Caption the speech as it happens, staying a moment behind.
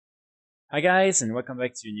Hi guys, and welcome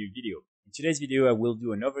back to a new video. In today's video I will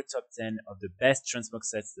do another top 10 of the best transmog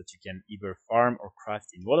sets that you can either farm or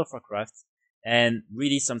craft in World of Warcraft, and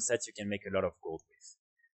really some sets you can make a lot of gold with.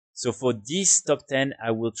 So for this top 10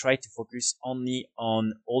 I will try to focus only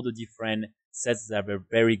on all the different sets that have a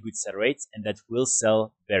very good sell rate and that will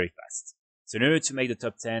sell very fast. So in order to make the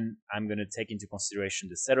top 10 I'm going to take into consideration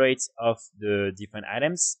the sell rate of the different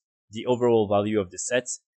items, the overall value of the set,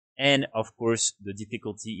 and of course the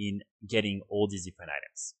difficulty in getting all these different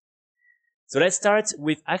items. So let's start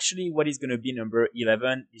with actually what is going to be number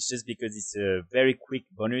 11. It's just because it's a very quick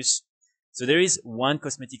bonus. So there is one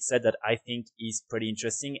cosmetic set that I think is pretty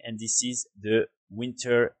interesting, and this is the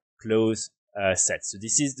Winter Clothes set. So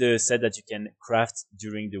this is the set that you can craft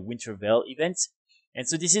during the Winter Veil event. And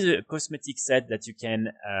so this is a cosmetic set that you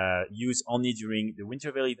can use only during the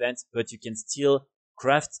Winter Veil event, but you can still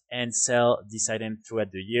craft and sell this item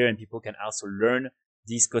throughout the year, and people can also learn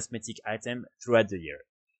this cosmetic item throughout the year.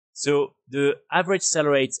 So the average sell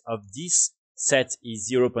rate of this set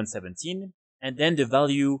is 0.17, and then the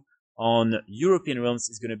value on European realms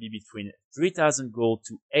is going to be between 3,000 gold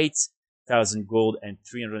to 8,000 gold and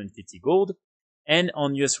 350 gold, and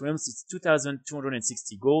on US realms it's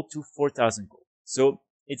 2,260 gold to 4,000 gold. So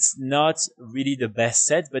it's not really the best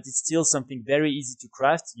set, but it's still something very easy to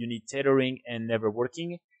craft. You need tailoring and never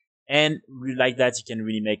working. And like that, you can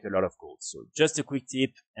really make a lot of gold. So just a quick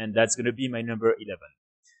tip, and that's going to be my number 11.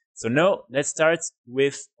 So now let's start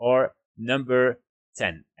with our number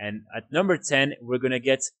 10. And at number 10, we're going to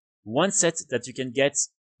get one set that you can get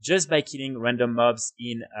just by killing random mobs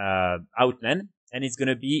in Outland. And it's going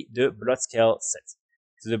to be the Bloodscale set.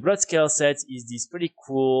 So the Bloodscale set is this pretty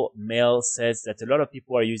cool male set that a lot of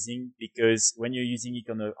people are using, because when you're using it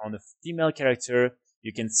on a female character,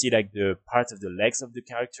 you can see like the part of the legs of the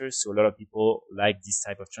character. So a lot of people like this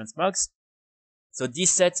type of transmogs. So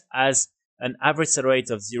this set has an average sell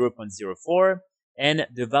rate of 0.04, and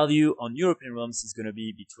the value on European realms is going to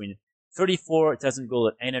be between 34,000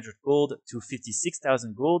 gold and 800 gold to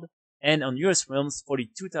 56,000 gold, and on US realms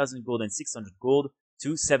 42,000 gold and 600 gold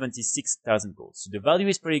to 76,000 gold. So the value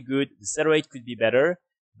is pretty good. The sell rate could be better,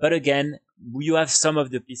 but again, you have some of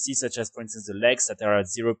the PCs, such as for instance the legs, that are at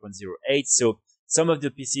 0.08. So some of the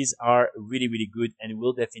PCs are really, really good and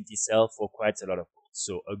will definitely sell for quite a lot of gold.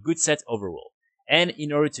 So a good set overall. And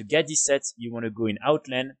in order to get this set, you want to go in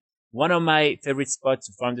Outland. One of my favorite spots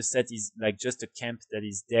to farm the set is like just a camp that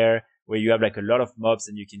is there, where you have like a lot of mobs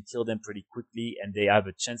and you can kill them pretty quickly, and they have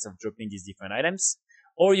a chance of dropping these different items.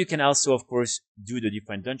 Or you can also, of course, do the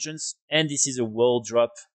different dungeons. And this is a wall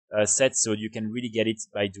drop set, so you can really get it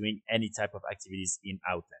by doing any type of activities in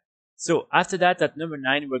Outland. So after that, at number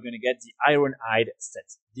 9, we're going to get the Ironhide set.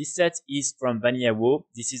 This set is from Vanilla WoW.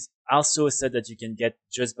 This is also a set that you can get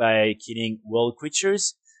just by killing world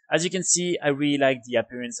creatures. As you can see, I really like the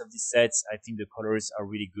appearance of this set. I think the colors are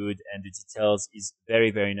really good, and the details is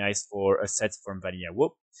very, very nice for a set from Vanilla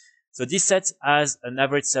WoW. So this set has an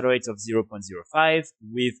average sell rate of 0.05,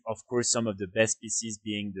 with, of course, some of the best pieces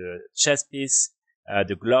being the chest piece,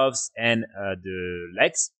 the gloves, and the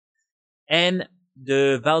legs. And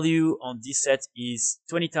the value on this set is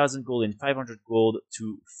 20,000 gold and 500 gold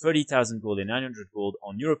to 30,000 gold and 900 gold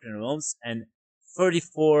on European realms, and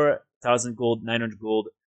 34,000 gold, 900 gold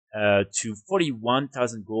to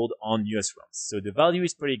 41,000 gold on US realms. So the value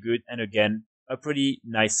is pretty good, and again, a pretty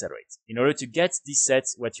nice sell rate. In order to get this set,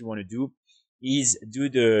 what you want to do is do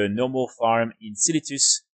the normal farm in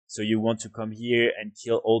Silitus. So you want to come here and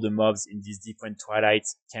kill all the mobs in these different Twilight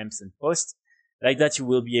camps and posts. Like that, you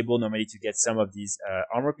will be able normally to get some of these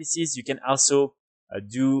armor pieces. You can also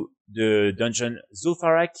do the dungeon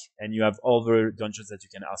Zul'Farrak, and you have other dungeons that you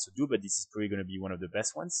can also do, but this is probably going to be one of the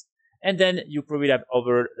best ones. And then you probably have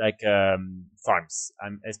other like farms.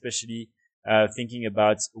 I'm especially thinking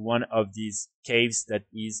about one of these caves that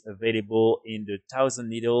is available in the 1,000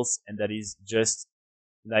 Needles, and that is just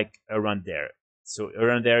like around there. So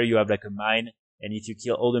around there you have like a mine, and if you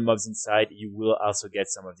kill all the mobs inside, you will also get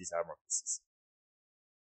some of these armor pieces.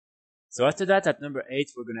 So after that, at number 8,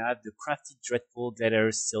 we're going to have the Crafted Dreadful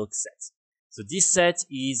Glider Silk set. So this set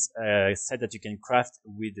is a set that you can craft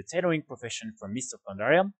with the tailoring profession from Mist of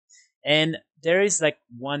Pandaria. And there is like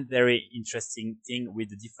one very interesting thing with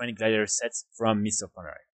the different glider sets from Mist of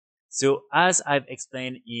Pandaria. So as I've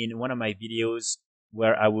explained in one of my videos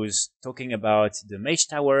where I was talking about the Mage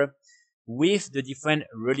Tower, with the different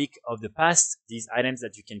relic of the past, these items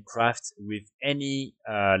that you can craft with any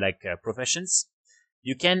professions,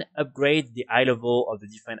 you can upgrade the eye level of the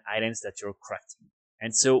different items that you're crafting.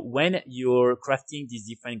 And so when you're crafting these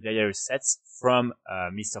different glider sets from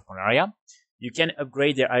Mist of Pandaria, you can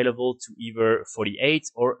upgrade their eye level to either 48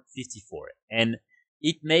 or 54. And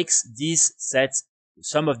it makes these sets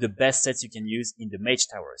some of the best sets you can use in the Mage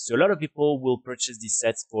Tower. So a lot of people will purchase these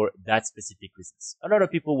sets for that specific reasons. A lot of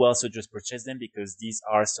people will also just purchase them because these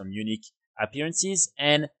are some unique appearances,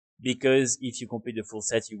 and because if you complete the full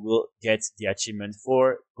set, you will get the achievement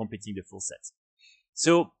for completing the full set.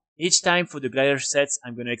 So each time for the glider sets,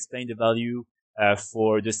 I'm going to explain the value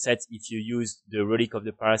for the set if you use the Relic of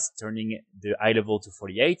the Past, turning the eye level to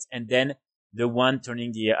 48, and then the one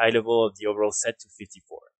turning the eye level of the overall set to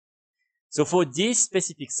 54. So for this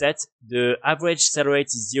specific set, the average sell rate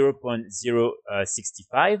is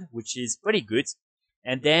 0.065, which is pretty good.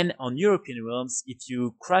 And then on European realms, if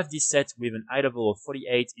you craft this set with an eye level of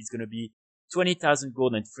 48, it's going to be 20,000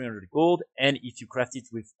 gold and 300 gold. And if you craft it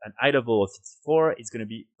with an eye level of 54, it's going to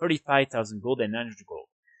be 35,000 gold and 900 gold.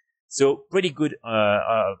 So pretty good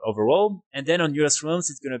overall. And then on US realms,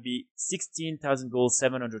 it's going to be 16,000 gold,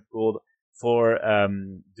 700 gold for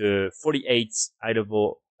the 48 eye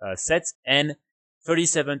level set, and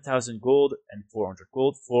 37,000 gold and 400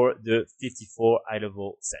 gold for the 54 eye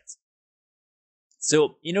level set.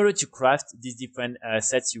 So in order to craft these different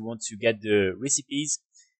sets, you want to get the recipes,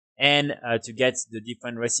 and to get the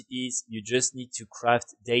different recipes, you just need to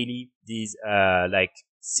craft daily these like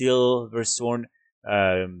Silverthorn,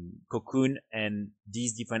 Cocoon, and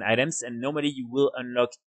these different items. And normally you will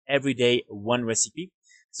unlock every day one recipe.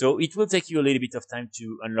 So it will take you a little bit of time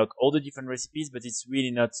to unlock all the different recipes, but it's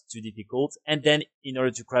really not too difficult. And then in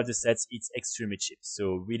order to craft the sets, it's extremely cheap.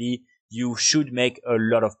 So really, you should make a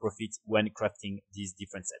lot of profit when crafting these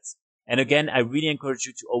different sets. And again, I really encourage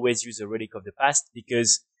you to always use a Relic of the Past,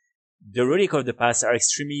 because the Relic of the Past are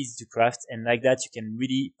extremely easy to craft, and like that, you can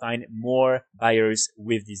really find more buyers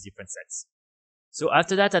with these different sets. So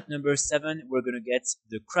after that, at number 7, we're going to get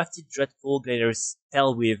the Crafted Dreadful Glider's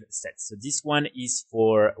Tailweave set. So this one is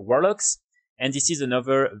for Warlocks, and this is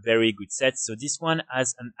another very good set. So this one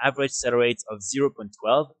has an average sell rate of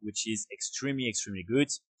 0.12, which is extremely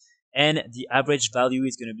good. And the average value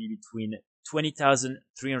is going to be between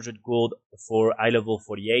 20,300 gold for eye level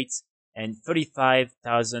 48 and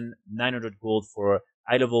 35,900 gold for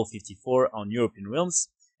eye level 54 on European realms.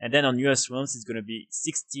 And then on US realms, it's going to be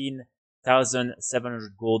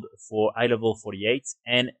 16,700 gold for eye level 48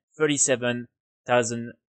 and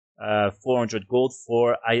 37,400 gold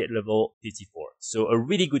for eye level 54. So a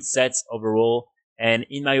really good set overall, and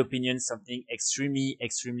in my opinion, something extremely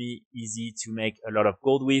easy to make a lot of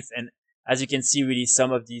gold with. And as you can see, really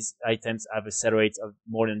some of these items have a sell rate of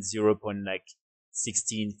more than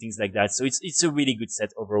 0.16, things like that. So it's a really good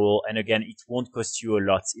set overall, and again, it won't cost you a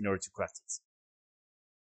lot in order to craft it.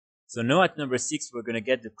 So now at number 6, we're going to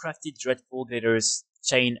get the Crafted Dreadful Glider's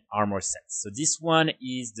Chain Armor set. So this one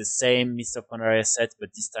is the same Mist of Pandaria set,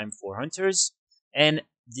 but this time for hunters. And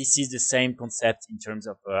this is the same concept in terms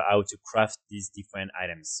of how to craft these different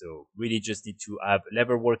items. So really just need to have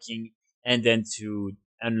lever working, and then to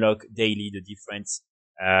unlock daily the different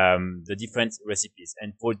recipes.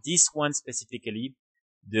 And for this one specifically,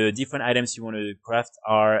 the different items you want to craft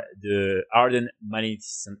are the Ardent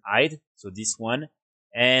Magnificent Hide. So this one.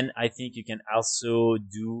 And I think you can also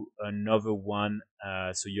do another one.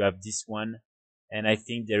 So you have this one, and I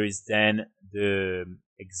think there is then the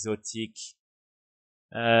exotic,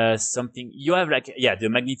 something. You have like, yeah, the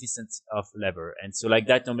Magnificent of Lever. And so like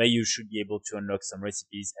that, normally you should be able to unlock some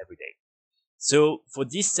recipes every day. So for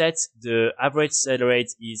this set, the average sell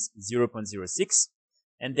rate is 0.06.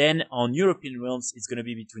 And then on European realms, it's going to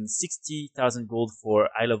be between 60,000 gold for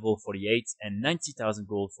eye level 48 and 90,000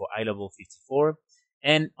 gold for eye level 54.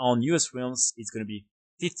 And on US realms, it's going to be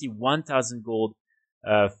 51,000 gold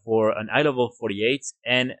for an eye level 48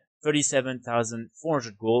 and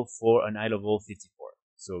 37,400 gold for an eye level 54.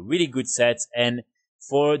 So really good set. And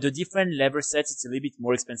for the different lever sets, it's a little bit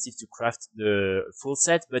more expensive to craft the full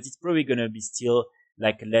set, but it's probably going to be still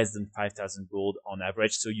like less than 5,000 gold on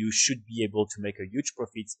average. So you should be able to make a huge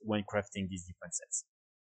profit when crafting these different sets.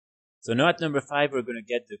 So now at number 5, we're going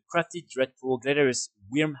to get the Crafted Dreadful Glider's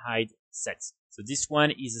Ironhide set. So this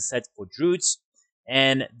one is a set for Druids,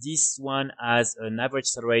 and this one has an average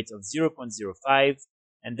sell rate of 0.05,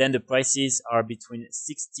 and then the prices are between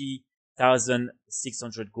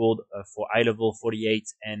 60,600 gold for eye level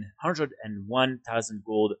 48 and 101,000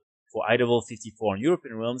 gold for eye level 54 on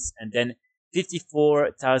European realms, and then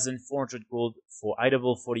 54,400 gold for eye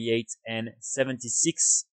level 48 and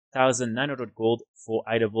 76,900 gold for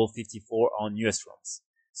eye level 54 on US realms.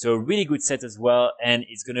 So really good set as well, and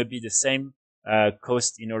it's going to be the same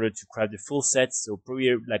cost in order to craft the full set, so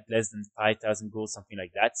probably like less than 5,000 gold, something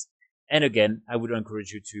like that. And again, I would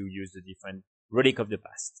encourage you to use the different Relic of the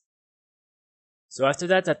Past. So after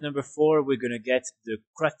that, at number 4, we're gonna get the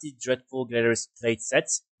Crafted Dreadful Gladiator's Plate set.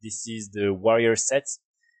 This is the warrior set.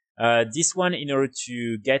 This one, in order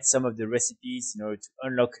to get some of the recipes, in order to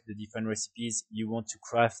unlock the different recipes, you want to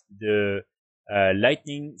craft the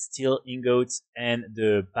lightning steel ingot and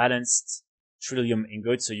the balanced trillium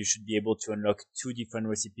ingot. So you should be able to unlock 2 different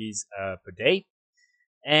recipes per day.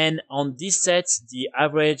 And on this set, the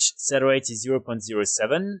average set rate is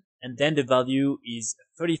 0.07, and then the value is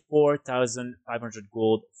 34,500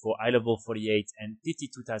 gold for eye level 48 and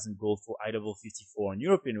 52,000 gold for eye level 54 in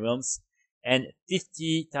European realms, and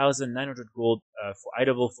 50,900 gold for eye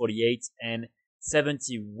level 48 and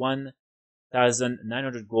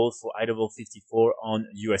 71,900 gold for eye level 54 on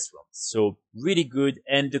US realms. So really good,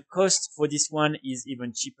 and the cost for this one is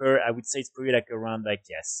even cheaper. I would say it's probably like around like,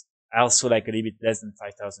 yes, also like a little bit less than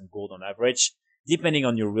 5,000 gold on average, depending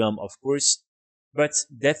on your realm, of course, but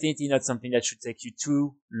definitely not something that should take you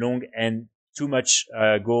too long and too much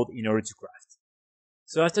gold in order to craft.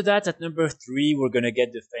 So after that, at number 3, we're gonna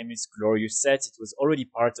get the famous Glorious set. It was already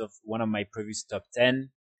part of one of my previous top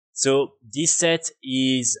 10. So this set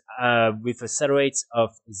is with a set rate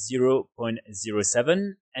of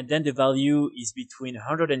 0.07, and then the value is between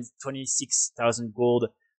 126,000 gold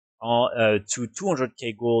to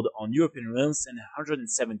 200k gold on European realms, and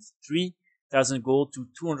 173,000 gold to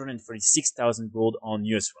 246,000 gold on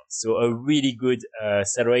US realms. So a really good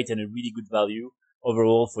set rate and a really good value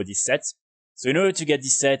overall for this set. So in order to get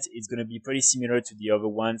this set, it's going to be pretty similar to the other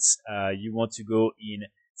ones. You want to go in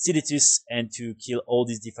Silitus and to kill all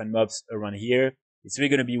these different mobs around here. It's really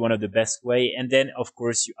going to be one of the best way. And then, of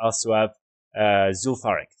course, you also have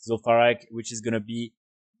Zul'Farrak, which is going to be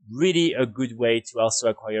really a good way to also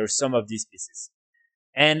acquire some of these pieces.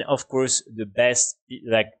 And of course, the best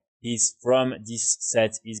piece from this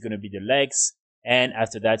set is going to be the legs. And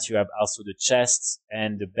after that, you have also the chests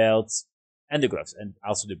and the belts and the gloves and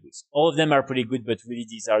also the boots. All of them are pretty good, but really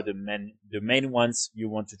these are the main ones you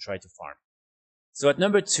want to try to farm. So at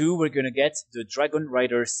number 2, we're going to get the Dragon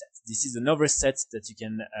Rider set. This is another set that you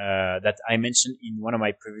can, that I mentioned in one of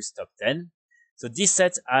my previous top 10. So this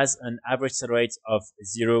set has an average set rate of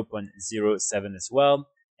 0.07 as well,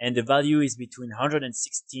 and the value is between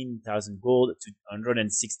 116,000 gold to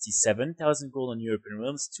 167,000 gold on European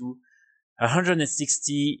realms to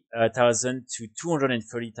 160,000 to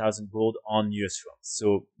 230,000 gold on US realms.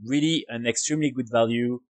 So really an extremely good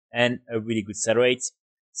value and a really good set rate.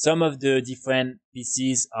 Some of the different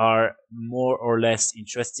pieces are more or less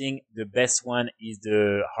interesting. The best one is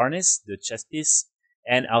the harness, the chest piece,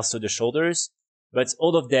 and also the shoulders. But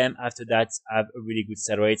all of them after that have a really good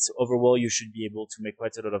set rate. So overall, you should be able to make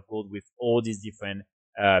quite a lot of gold with all these different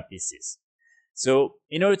pieces. So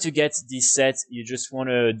in order to get this set, you just want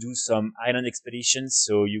to do some island expeditions.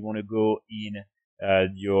 So you want to go in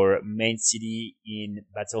your main city in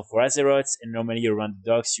Battle for Azeroth, and normally around the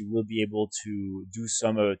docks you will be able to do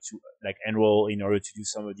some to like enroll in order to do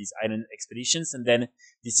some of these island expeditions, and then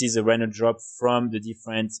this is a random drop from the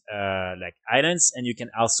different like islands, and you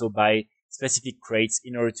can also buy specific crates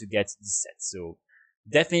in order to get this set. So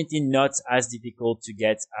definitely not as difficult to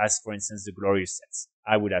get as, for instance, the Glorious sets,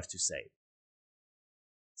 I would have to say.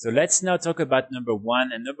 So let's now talk about number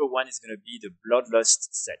 1, and number 1 is going to be the Bloodlust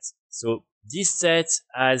set. So this set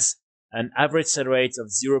has an average set rate of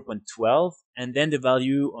 0.12, and then the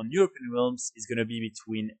value on European realms is going to be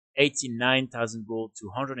between 89,000 gold to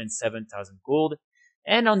 107,000 gold,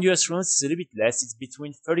 and on US realms it's a little bit less, it's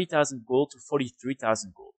between 30,000 gold to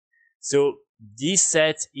 43,000 gold. So this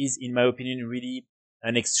set is, in my opinion, really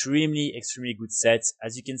an extremely good set.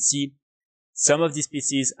 As you can see, some of these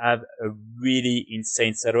pieces have a really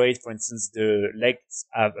insane set rate. For instance, the legs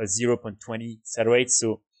have a 0.20 set rate,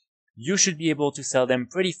 so you should be able to sell them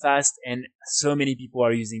pretty fast, and so many people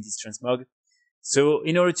are using this transmog. So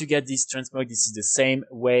in order to get this transmog, this is the same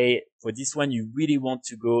way. For this one, you really want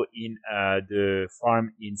to go in the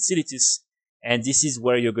farm in Silitus, and this is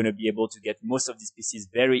where you're going to be able to get most of these pieces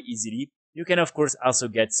very easily. You can, of course, also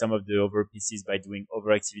get some of the over pieces by doing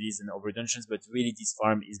over activities and over dungeons, but really this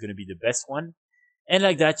farm is going to be the best one. And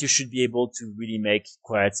like that, you should be able to really make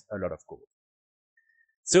quite a lot of gold.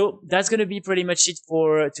 So that's going to be pretty much it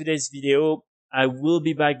for today's video. I will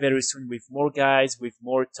be back very soon with more guides, with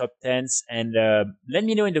more top 10s, and let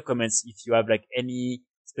me know in the comments if you have like any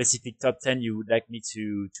specific top 10 you would like me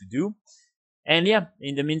to do. And yeah,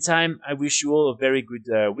 in the meantime, I wish you all a very good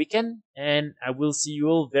weekend, and I will see you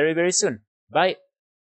all very soon. Bye!